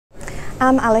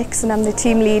I'm Alex and I'm the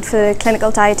team lead for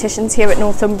clinical dietitians here at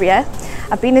Northumbria.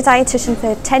 I've been a dietitian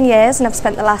for 10 years and I've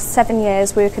spent the last 7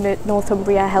 years working at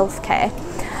Northumbria Healthcare.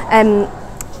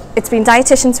 It's been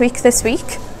Dietitians Week this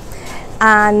week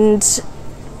and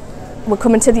we're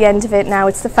coming to the end of it now.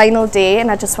 It's the final day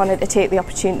and I just wanted to take the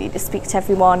opportunity to speak to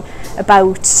everyone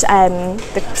about some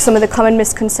of the common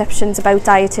misconceptions about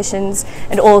dietitians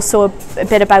and also a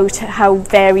bit about how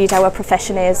varied our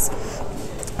profession is.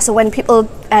 So when people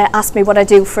ask me what I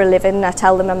do for a living, I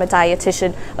tell them I'm a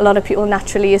dietitian. A lot of people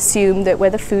naturally assume that we're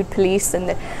the food police and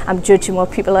that I'm judging what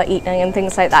people are eating and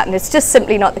things like that, and it's just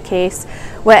simply not the case.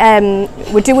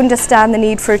 We do understand the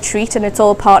need for a treat, and it's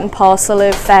all part and parcel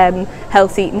of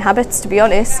healthy eating habits, to be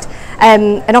honest.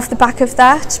 And off the back of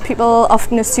that, people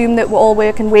often assume that we all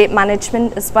work in weight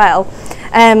management as well.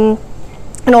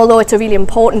 And although it's a really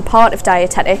important part of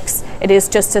dietetics, it is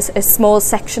just a small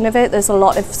section of it. There's a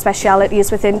lot of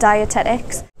specialities within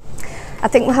dietetics. I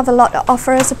think we have a lot to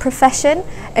offer as a profession,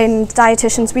 and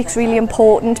Dietitians Week's really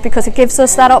important because it gives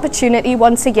us that opportunity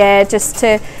once a year just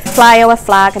to fly our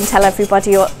flag and tell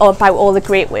everybody about all the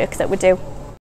great work that we do.